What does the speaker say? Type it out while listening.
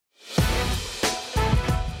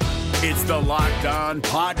It's the Locked On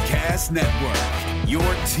Podcast Network, your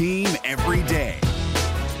team every day.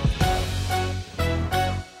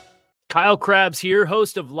 Kyle Krabs here,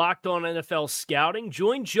 host of Locked On NFL Scouting.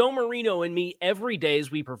 Join Joe Marino and me every day as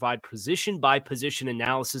we provide position-by-position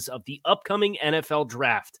analysis of the upcoming NFL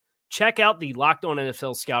Draft. Check out the Locked On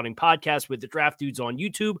NFL Scouting podcast with the Draft Dudes on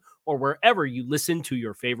YouTube or wherever you listen to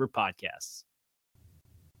your favorite podcasts.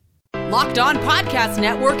 Locked On Podcast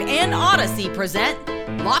Network and Odyssey present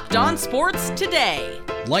Locked On Sports Today.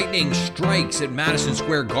 Lightning strikes at Madison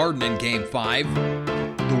Square Garden in Game 5.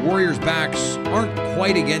 The Warriors' backs aren't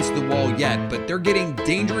quite against the wall yet, but they're getting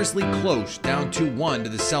dangerously close, down 2-1 to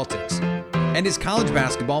the Celtics. And is college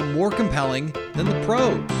basketball more compelling than the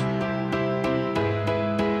pros?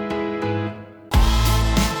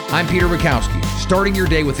 I'm Peter Bukowski, starting your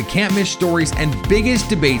day with the can't-miss stories and biggest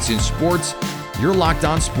debates in sports. You're Locked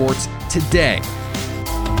On Sports Today.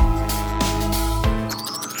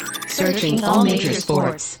 Searching all major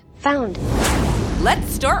sports. Found.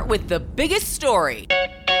 Let's start with the biggest story.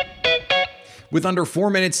 With under 4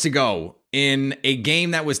 minutes to go in a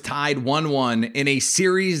game that was tied 1-1, in a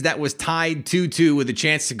series that was tied 2-2 with a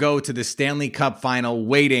chance to go to the Stanley Cup final,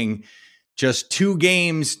 waiting just 2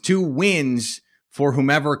 games, 2 wins for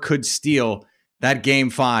whomever could steal that Game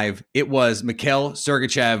 5. It was Mikhail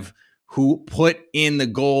Sergachev who put in the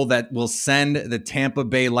goal that will send the Tampa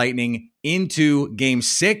Bay Lightning into Game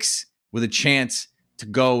 6 with a chance to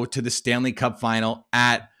go to the Stanley Cup final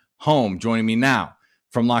at home. Joining me now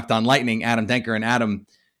from Locked On Lightning, Adam Denker. And Adam,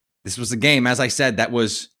 this was a game, as I said, that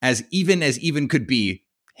was as even could be.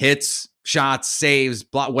 Hits, shots, saves,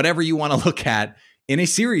 whatever you want to look at in a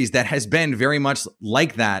series that has been very much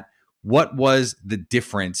like that. What was the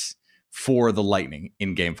difference for the Lightning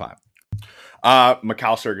in Game 5?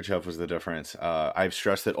 Mikhail Sergachev was the difference. I've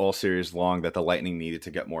stressed it all series long that the Lightning needed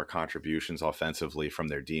to get more contributions offensively from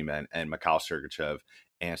their D-men, and Mikhail Sergachev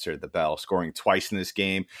answered the bell, scoring twice in this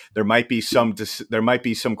game. There might be some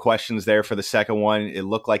questions there for the second one. It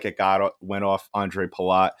looked like it went off Andre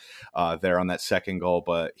Palat there on that second goal,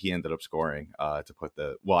 but he ended up scoring to put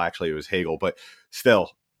actually it was Hagel, but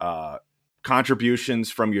still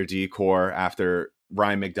contributions from your D-core after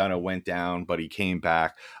Ryan McDonough went down, but he came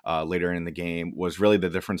back later in the game, was really the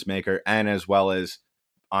difference maker, and as well as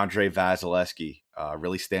Andrei Vasilevskiy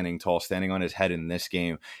really standing tall, standing on his head in this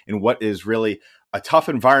game in what is really a tough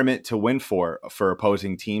environment to win for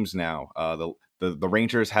opposing teams now. The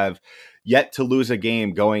Rangers have yet to lose a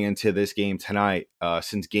game going into this game tonight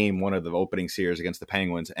since Game 1 of the opening series against the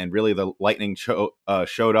Penguins, and really the Lightning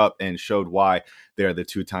showed up and showed why they're the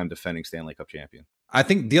 2-time defending Stanley Cup champion. I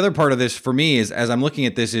think the other part of this for me is, as I'm looking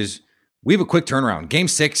at this, is we have a quick turnaround. Game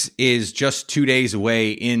 6 is just 2 days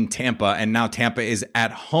away in Tampa, and now Tampa is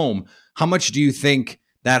at home. How much do you think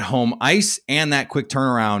that home ice and that quick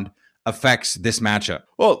turnaround affects this matchup?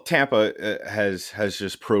 Well, Tampa has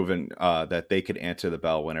just proven that they could answer the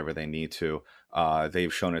bell whenever they need to.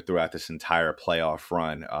 They've shown it throughout this entire playoff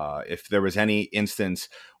run. If there was any instance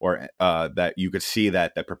or that you could see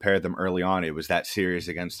that prepared them early on, it was that series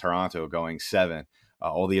against Toronto going 7.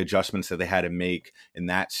 All the adjustments that they had to make in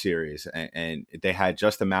that series, and they had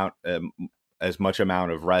just as much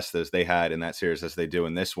amount of rest as they had in that series as they do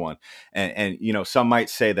in this one. And you know, some might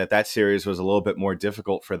say that series was a little bit more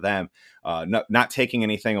difficult for them, not taking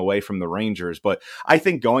anything away from the Rangers. But I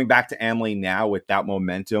think going back to Amalie now with that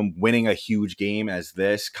momentum, winning a huge game as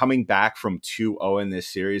this, coming back from 2-0 in this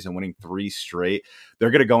series and winning 3 straight,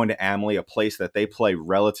 they're going to go into Amalie, a place that they play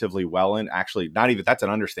relatively well in. Actually, not even, that's an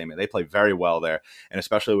understatement. They play very well there. And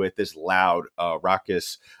especially with this loud,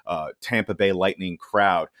 raucous Tampa Bay Lightning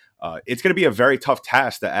crowd, it's going to be a very tough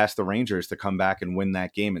task to ask the Rangers to come back and win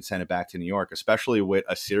that game and send it back to New York, especially with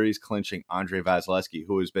a series clinching Andrei Vasilevskiy,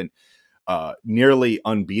 who has been nearly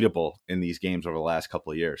unbeatable in these games over the last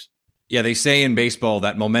couple of years. Yeah, they say in baseball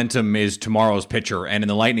that momentum is tomorrow's pitcher, and in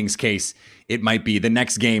the Lightning's case, it might be the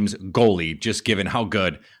next game's goalie, just given how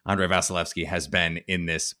good Andrei Vasilevskiy has been in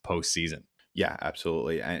this postseason. Yeah,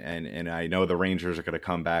 absolutely. And I know the Rangers are going to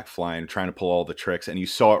come back flying, trying to pull all the tricks. And you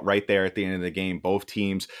saw it right there at the end of the game. Both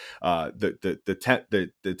teams,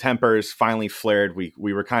 the tempers finally flared. We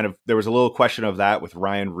were there was a little question of that with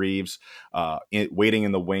Ryan Reeves waiting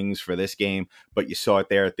in the wings for this game, but you saw it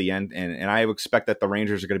there at the end. And I expect that the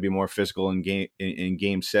Rangers are going to be more physical in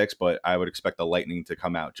game 6, but I would expect the Lightning to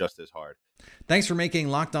come out just as hard. Thanks for making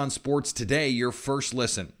Locked On Sports Today your first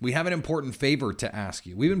listen. We have an important favor to ask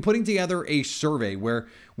you. We've been putting together a survey where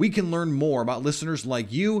we can learn more about listeners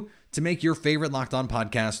like you to make your favorite Locked On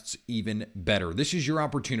podcasts even better. This is your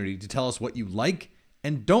opportunity to tell us what you like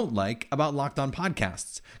and don't like about Locked On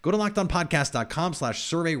Podcasts. Go to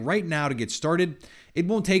lockedonpodcast.com/survey right now to get started. It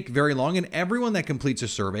won't take very long, and everyone that completes a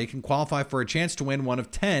survey can qualify for a chance to win one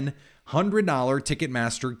of 10 $100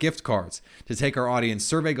 Ticketmaster gift cards. To take our audience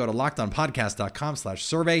survey, go to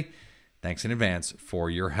lockedonpodcast.com/survey. Thanks in advance for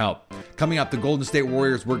your help. Coming up, the Golden State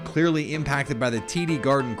Warriors were clearly impacted by the TD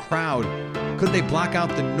Garden crowd. Could they block out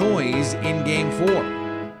the noise in Game 4?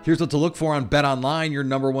 Here's what to look for on BetOnline, your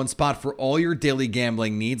number one spot for all your daily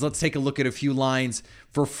gambling needs. Let's take a look at a few lines.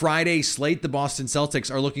 For Friday's slate, the Boston Celtics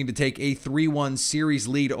are looking to take a 3-1 series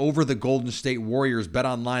lead over the Golden State Warriors.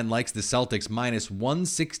 BetOnline likes the Celtics minus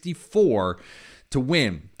 164 to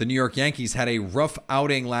win. The New York Yankees had a rough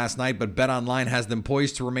outing last night, but BetOnline has them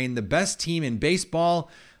poised to remain the best team in baseball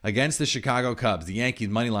against the Chicago Cubs. The Yankees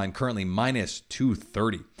money line currently minus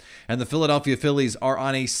 230. And the Philadelphia Phillies are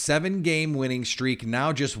on a 7-game winning streak,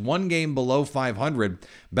 now just 1 game below 500.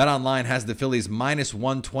 BetOnline has the Phillies minus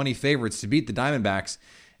 120 favorites to beat the Diamondbacks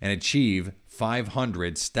and achieve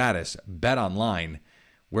 500 status. BetOnline,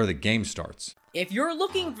 where the game starts. If you're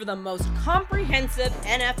looking for the most comprehensive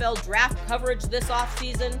NFL draft coverage this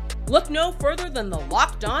offseason, look no further than the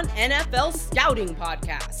Locked On NFL Scouting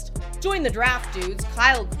Podcast. Join the draft dudes,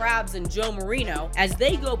 Kyle Krabs and Joe Marino, as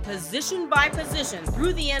they go position by position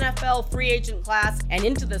through the NFL free agent class and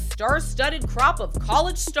into the star-studded crop of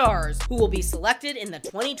college stars who will be selected in the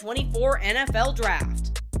 2024 NFL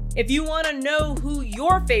Draft. If you want to know who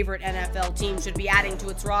your favorite NFL team should be adding to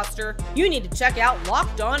its roster, you need to check out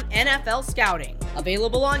Locked On NFL Scouting,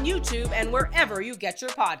 available on YouTube and wherever you get your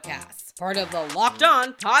podcasts. Part of the Locked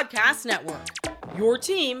On Podcast Network, your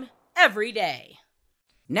team every day.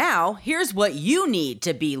 Now, here's what you need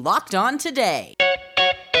to be locked on today.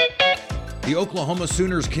 The Oklahoma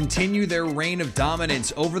Sooners continue their reign of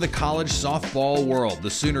dominance over the college softball world. The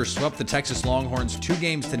Sooners swept the Texas Longhorns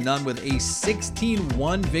 2-0 with a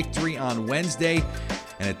 16-1 victory on Wednesday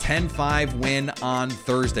and a 10-5 win on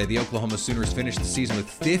Thursday. The Oklahoma Sooners finished the season with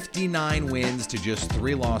 59 wins to just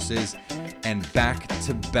 3 losses and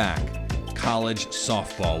back-to-back college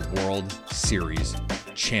softball World Series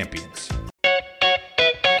champions.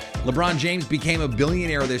 LeBron James became a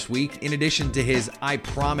billionaire this week. In addition to his I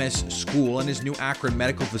Promise school and his new Akron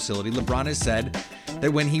medical facility, LeBron has said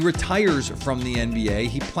that when he retires from the NBA,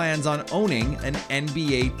 he plans on owning an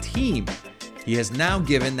NBA team. He has now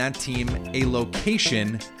given that team a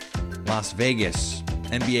location, Las Vegas.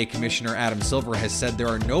 NBA Commissioner Adam Silver has said there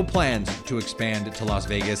are no plans to expand to Las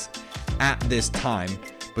Vegas at this time,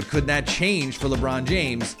 but could that change for LeBron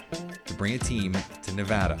James to bring a team to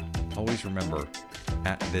Nevada? Always remember,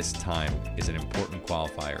 at this time is an important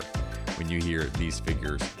qualifier when you hear these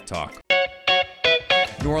figures talk.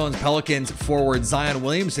 New Orleans Pelicans forward Zion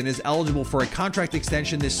Williamson is eligible for a contract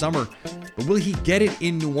extension this summer, but will he get it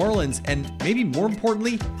in New Orleans? And maybe more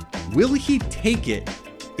importantly, will he take it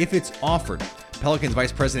if it's offered? Pelicans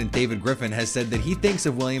Vice President David Griffin has said that he thinks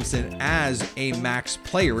of Williamson as a max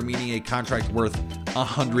player, meaning a contract worth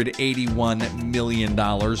 $181 million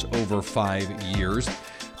over 5 years.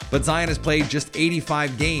 But Zion has played just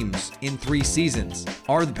 85 games in 3 seasons.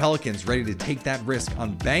 Are the Pelicans ready to take that risk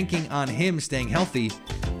on banking on him staying healthy?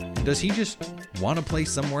 And does he just want to play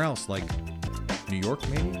somewhere else, like New York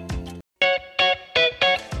maybe?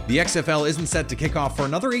 The XFL isn't set to kick off for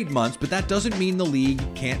another 8 months, but that doesn't mean the league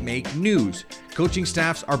can't make news. Coaching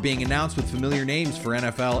staffs are being announced with familiar names for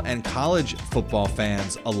NFL and college football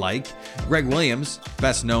fans alike. Greg Williams,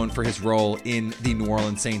 best known for his role in the New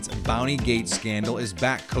Orleans Saints Bounty Gate scandal, is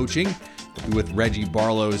back coaching with Reggie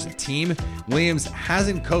Barlow's team. Williams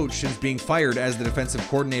hasn't coached since being fired as the defensive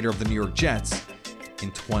coordinator of the New York Jets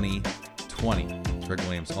in 2020. Greg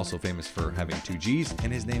Williams, also famous for having 2 G's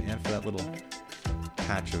in his name and for that little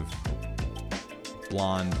patch of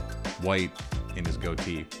blonde white in his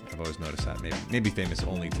goatee. I've always noticed that. Maybe famous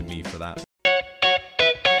only to me for that.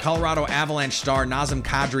 Colorado Avalanche star Nazem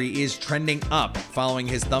Kadri is trending up following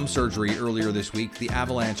his thumb surgery earlier this week. The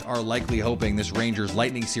Avalanche are likely hoping this Rangers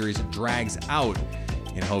Lightning series drags out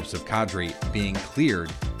in hopes of Kadri being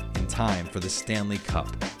cleared in time for the Stanley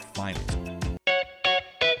Cup Finals.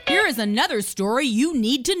 Here is another story you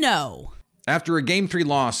need to know. After a Game 3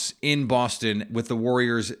 loss in Boston with the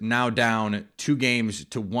Warriors now down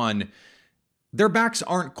 2-1, their backs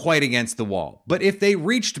aren't quite against the wall. But if they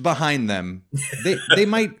reached behind them, they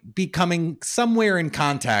might be coming somewhere in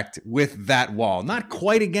contact with that wall. Not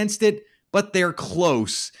quite against it, but they're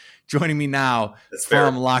close. Joining me now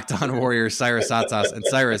from Locked On Warriors, Cyrus Satsas. And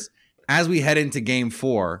Cyrus, as we head into Game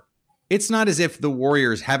 4, it's not as if the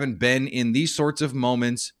Warriors haven't been in these sorts of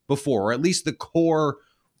moments before, or at least the core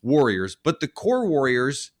Warriors. But the core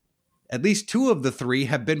Warriors, at least 2 of the 3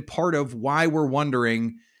 have been part of why we're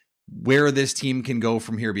wondering where this team can go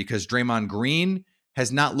from here, because Draymond Green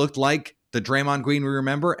has not looked like the Draymond Green we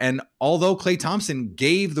remember. And although Klay Thompson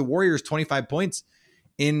gave the Warriors 25 points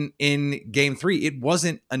in game 3, it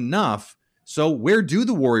wasn't enough. So where do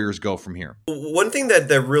the Warriors go from here? One thing that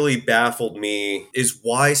really baffled me is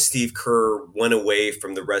why Steve Kerr went away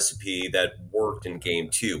from the recipe that worked in game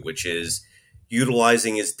 2, which is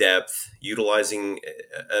utilizing his depth, utilizing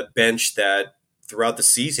a bench that throughout the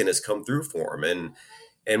season has come through for him.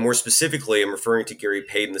 And more specifically, I'm referring to Gary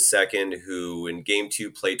Payton II, who in game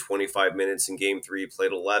 2 played 25 minutes, in game 3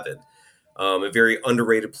 played 11. A very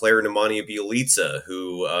underrated player, Nemanja Bjelica,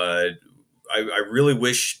 who I really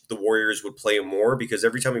wish the Warriors would play him more, because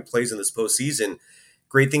every time he plays in this postseason,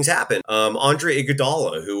 great things happen. Andre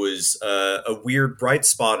Iguodala, who was a weird bright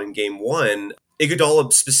spot in game 1.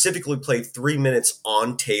 Iguodala specifically played 3 minutes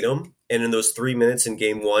on Tatum, and in those 3 minutes in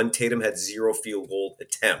game 1, Tatum had 0 field goal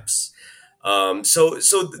attempts. So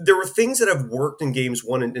there were things that have worked in games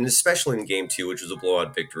 1 and especially in game 2, which was a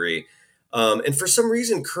blowout victory. And for some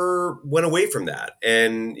reason, Kerr went away from that.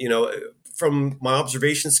 And, you know, from my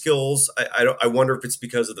observation skills, I wonder if it's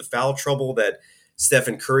because of the foul trouble that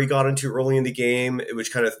Stephen Curry got into early in the game,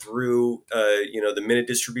 which kind of threw, the minute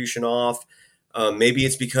distribution off. Maybe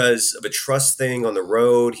it's because of a trust thing on the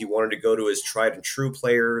road. He wanted to go to his tried and true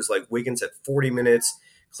players like Wiggins at 40 minutes,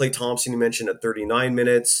 Klay Thompson, you mentioned, at 39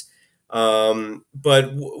 minutes.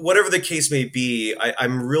 But whatever the case may be,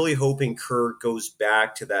 I'm really hoping Kerr goes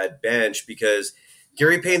back to that bench, because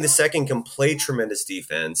Gary Payton II can play tremendous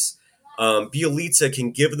defense. Bjelica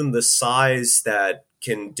can give them the size that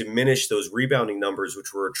can diminish those rebounding numbers,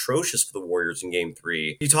 which were atrocious for the Warriors in game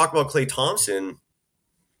 3. You talk about Klay Thompson,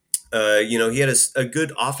 he had a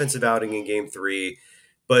good offensive outing in game 3,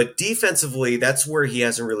 but defensively, that's where he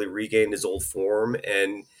hasn't really regained his old form.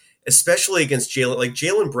 And especially against Jaylen, like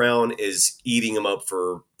Jaylen Brown is eating him up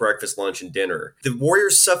for breakfast, lunch, and dinner. The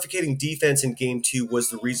Warriors' suffocating defense in game 2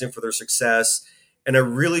 was the reason for their success. And I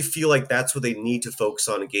really feel like that's what they need to focus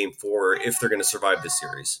on in game 4 if they're going to survive this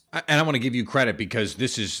series. And I want to give you credit, because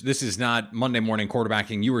this is not Monday morning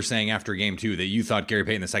quarterbacking. You were saying after game 2 that you thought Gary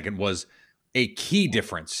Payton II was a key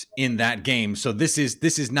difference in that game. So this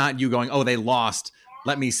is not you going, oh, they lost,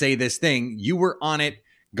 let me say this thing. You were on it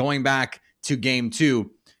going back to game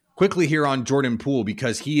 2. Quickly here on Jordan Poole,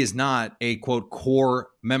 because he is not a, quote, core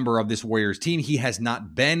member of this Warriors team. He has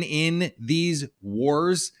not been in these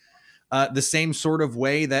wars the same sort of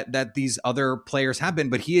way that these other players have been,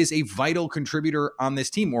 but he is a vital contributor on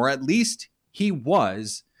this team, or at least he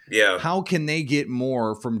was. Yeah. How can they get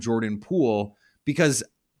more from Jordan Poole? Because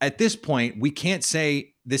at this point, we can't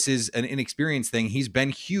say this is an inexperienced thing. He's been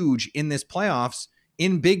huge in this playoffs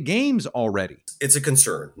in big games already. It's a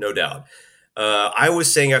concern, no doubt. I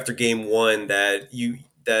was saying after game 1 that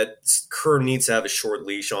Kerr needs to have a short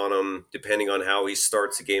leash on him, depending on how he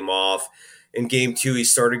starts the game off. In game 2, he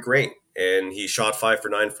started great, and he shot 5 for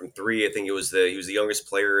 9 from 3. I think he was the youngest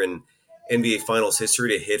player in NBA Finals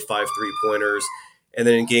history to hit 5 3-pointers. And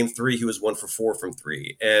then in game 3, he was 1 for 4 from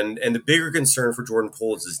 3. And the bigger concern for Jordan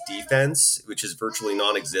Poole is his defense, which is virtually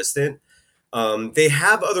non-existent. They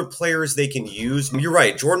have other players they can use. You're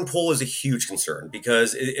right. Jordan Poole is a huge concern,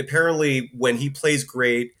 because apparently when he plays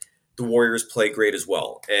great, the Warriors play great as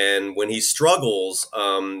well. And when he struggles,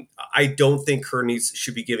 I don't think Kerr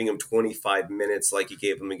should be giving him 25 minutes like he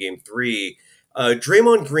gave him in game 3.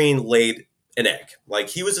 Draymond Green laid an egg. Like,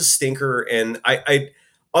 he was a stinker. And I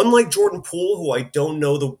unlike Jordan Poole, who I don't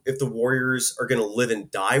know if the Warriors are going to live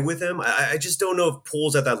and die with him. I just don't know if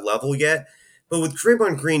Poole's at that level yet. But with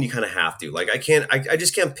Draymond Green, you kind of have to. Like, I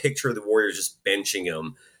just can't picture the Warriors just benching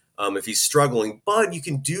him if he's struggling. But you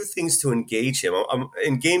can do things to engage him.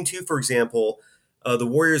 In game 2, for example, the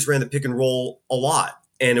Warriors ran the pick and roll a lot,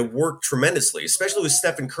 and it worked tremendously, especially with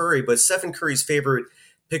Stephen Curry. But Stephen Curry's favorite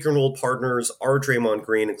pick and roll partners are Draymond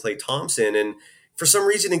Green and Klay Thompson. And for some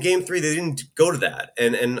reason in game 3, they didn't go to that.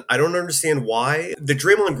 And I don't understand why. The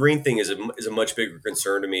Draymond Green thing is a much bigger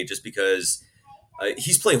concern to me, just because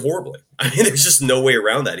he's playing horribly. I mean, there's just no way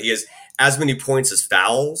around that. He has as many points as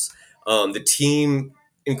fouls. The team,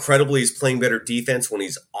 incredibly, is playing better defense when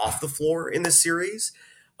he's off the floor in this series,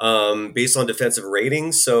 based on defensive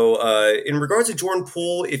ratings. So in regards to Jordan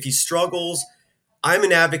Poole, if he struggles, I'm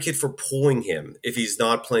an advocate for pulling him if he's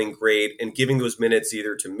not playing great and giving those minutes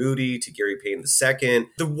either to Moody, to Gary Payton II.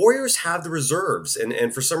 The Warriors have the reserves.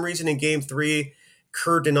 And for some reason in game 3,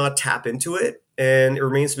 Kerr did not tap into it. And it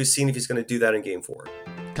remains to be seen if he's going to do that in game 4.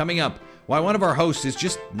 Coming up, why one of our hosts is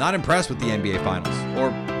just not impressed with the NBA Finals or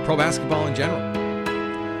pro basketball in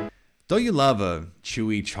general. Don't you love a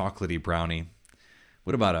chewy, chocolatey brownie?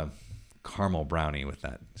 What about a caramel brownie with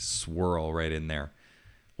that swirl right in there.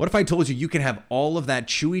 What if I told you you can have all of that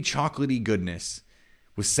chewy, chocolatey goodness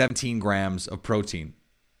with 17 grams of protein?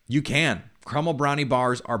 You can. Caramel brownie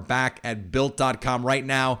bars are back at Built.com right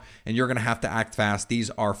now, and you're going to have to act fast. These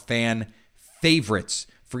are fan favorites.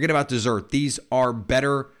 Forget about dessert. These are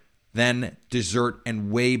better than dessert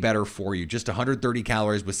and way better for you. Just 130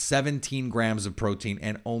 calories with 17 grams of protein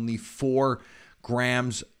and only 4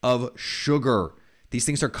 grams of sugar. These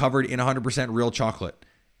things are covered in 100% real chocolate,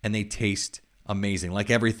 and they taste amazing, like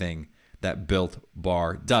everything that Built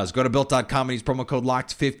Bar does. Go to Built.com and use promo code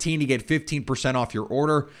LOCKED15 to get 15% off your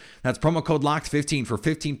order. That's promo code LOCKED15 for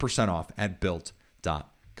 15% off at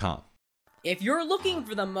Built.com. If you're looking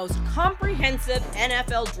for the most comprehensive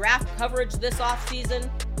NFL draft coverage this offseason,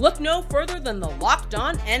 look no further than the Locked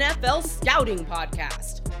On NFL Scouting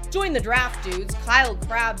Podcast. Join the draft dudes, Kyle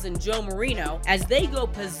Krabs and Joe Marino, as they go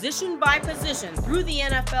position by position through the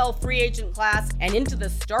NFL free agent class and into the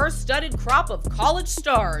star-studded crop of college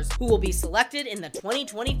stars who will be selected in the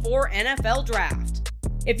 2024 NFL Draft.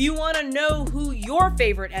 If you want to know who your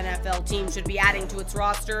favorite NFL team should be adding to its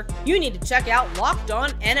roster, you need to check out Locked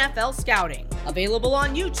On NFL Scouting, available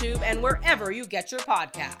on YouTube and wherever you get your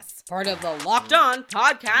podcasts. Part of the Locked On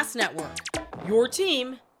Podcast Network, your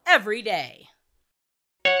team every day.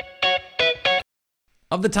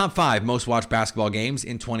 Of the top 5 most watched basketball games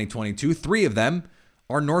in 2022, 3 of them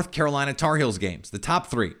are North Carolina Tar Heels games. The top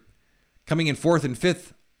 3. Coming in 4th and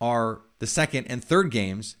 5th are the 2nd and 3rd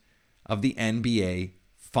games of the NBA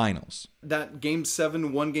Finals. That Game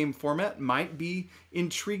 7 one-game format might be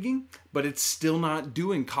intriguing, but it's still not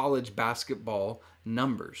doing college basketball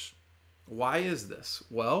numbers. Why is this?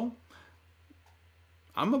 Well,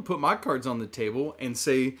 I'm going to put my cards on the table and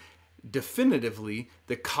say definitively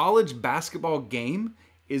the college basketball game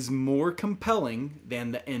is more compelling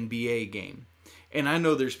than the NBA game. And I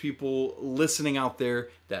know there's people listening out there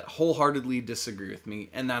that wholeheartedly disagree with me,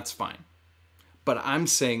 and that's fine. But I'm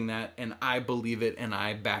saying that, and I believe it, and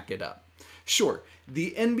I back it up. Sure,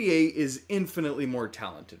 the NBA is infinitely more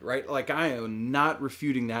talented, right? Like, I am not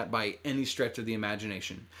refuting that by any stretch of the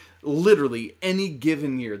imagination. Literally, any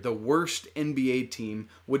given year, the worst NBA team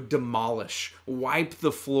would demolish, wipe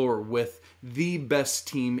the floor with the best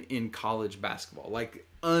team in college basketball. Like,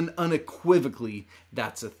 unequivocally,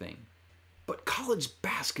 that's a thing. But college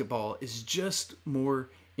basketball is just more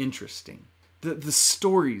interesting. The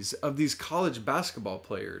stories of these college basketball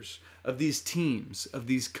players, of these teams, of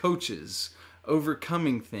these coaches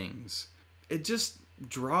overcoming things, it just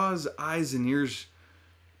draws eyes and ears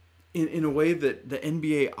in a way that the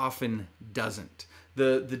NBA often doesn't.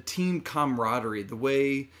 The team camaraderie, the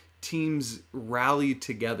way teams rally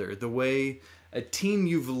together, the way a team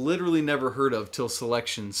you've literally never heard of till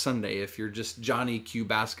Selection Sunday, if you're just Johnny Q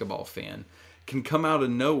basketball fan, can come out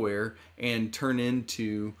of nowhere and turn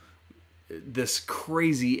into this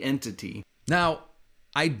crazy entity. Now,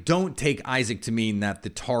 I don't take Isaac to mean that the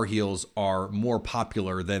Tar Heels are more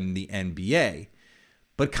popular than the NBA,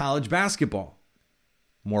 but college basketball,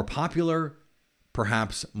 more popular,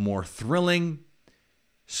 perhaps more thrilling.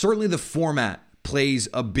 Certainly the format plays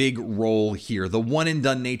a big role here. The one and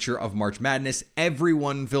done nature of March Madness.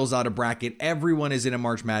 Everyone fills out a bracket. Everyone is in a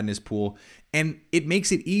March Madness pool, and it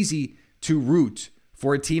makes it easy to root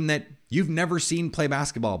for a team that you've never seen play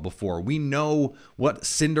basketball before. We know what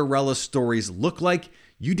Cinderella stories look like.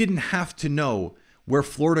 You didn't have to know where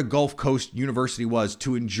Florida Gulf Coast University was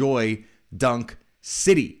to enjoy Dunk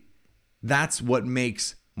City. That's what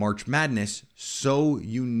makes March Madness so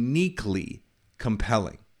uniquely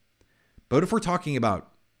compelling. But if we're talking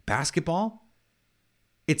about basketball,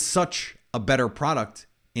 it's such a better product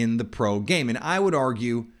in the pro game. And I would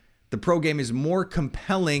argue the pro game is more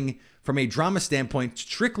compelling from a drama standpoint,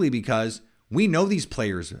 strictly because we know these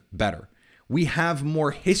players better. We have more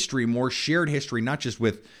history, more shared history, not just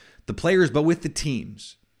with the players, but with the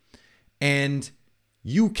teams. And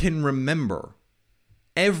you can remember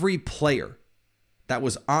every player that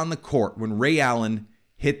was on the court when Ray Allen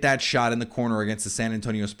hit that shot in the corner against the San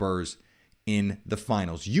Antonio Spurs in the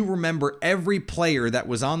finals. You remember every player that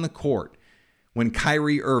was on the court when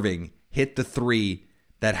Kyrie Irving hit the three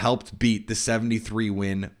that helped beat the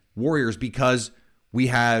 73-win Warriors, because we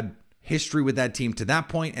had history with that team to that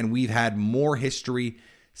point, and we've had more history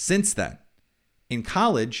since then. In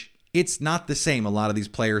college, it's not the same. A lot of these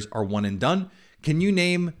players are one and done. Can you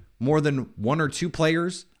name more than 1 or 2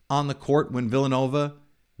 players on the court when Villanova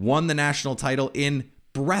won the national title in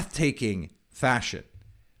breathtaking fashion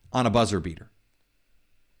on a buzzer beater?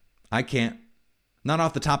 I can't. Not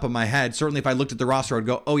off the top of my head. Certainly if I looked at the roster, I'd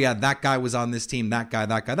go, oh yeah, that guy was on this team, that guy.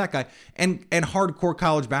 And hardcore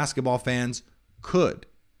college basketball fans could.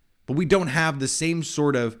 but we don't have the same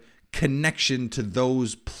sort of connection to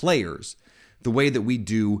those players the way that we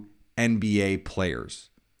do NBA players.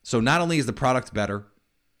 So not only is the product better,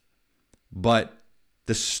 but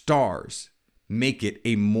the stars make it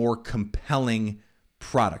a more compelling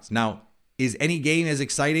product. Now, is any game as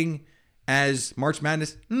exciting as March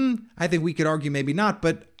Madness? I think we could argue maybe not,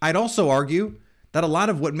 but I'd also argue that a lot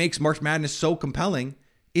of what makes March Madness so compelling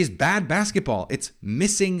is bad basketball. It's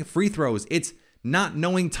missing free throws. It's not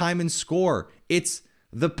knowing time and score. It's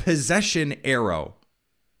the possession arrow.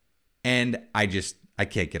 And I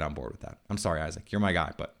can't get on board with that. I'm sorry, Isaac. You're my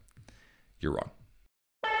guy, but you're wrong.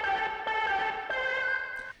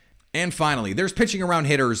 And finally, there's pitching around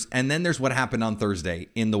hitters, and then there's what happened on Thursday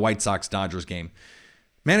in the White Sox-Dodgers game.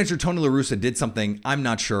 Manager Tony La Russa did something I'm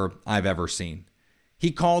not sure I've ever seen. He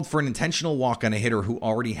called for an intentional walk on a hitter who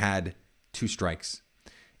already had 2 strikes.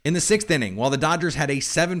 In the 6th inning, while the Dodgers had a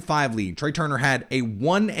 7-5 lead, Trey Turner had a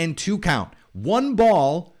 1-2 count, 1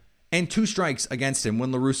 ball and 2 strikes against him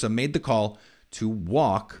when La Russa made the call to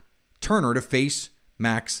walk Turner to face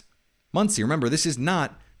Max Muncy. Remember, this is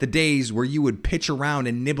not the days where you would pitch around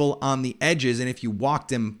and nibble on the edges, and if you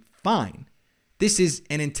walked him, fine. This is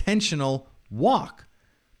an intentional walk.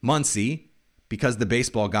 Muncy, because the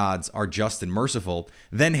baseball gods are just and merciful,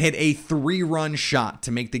 then hit a 3-run shot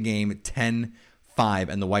to make the game 10-5,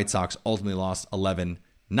 and the White Sox ultimately lost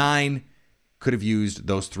 11-9. Could have used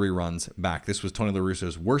those 3 runs back. This was Tony La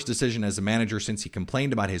Russa's worst decision as a manager since he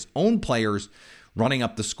complained about his own players running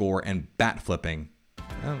up the score and bat flipping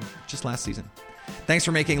just last season. Thanks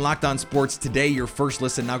for making Locked On Sports today your first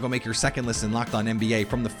listen. Now go make your second listen, Locked On NBA.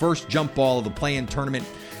 From the first jump ball of the play-in tournament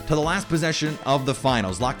to the last possession of the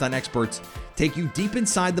finals, Locked On experts take you deep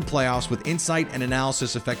inside the playoffs with insight and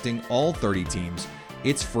analysis affecting all 30 teams.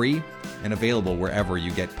 It's free and available wherever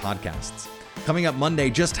you get podcasts. Coming up Monday,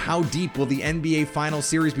 just how deep will the NBA Finals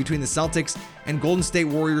series between the Celtics and Golden State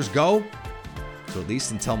Warriors go? So at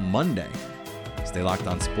least until Monday, stay locked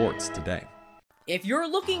on sports today. If you're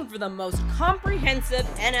looking for the most comprehensive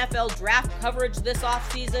NFL draft coverage this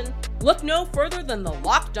offseason, look no further than the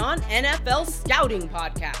Locked On NFL Scouting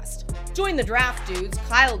Podcast. Join the draft dudes,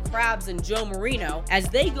 Kyle Krabs and Joe Marino, as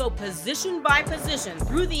they go position by position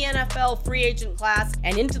through the NFL free agent class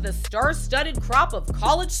and into the star-studded crop of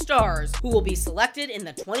college stars who will be selected in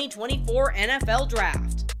the 2024 NFL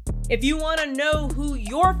Draft. If you want to know who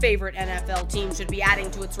your favorite NFL team should be adding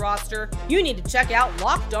to its roster, you need to check out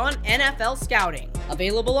Locked On NFL Scouting,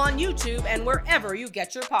 available on YouTube and wherever you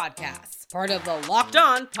get your podcasts. Part of the Locked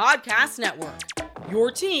On Podcast Network,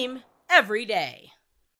 your team every day.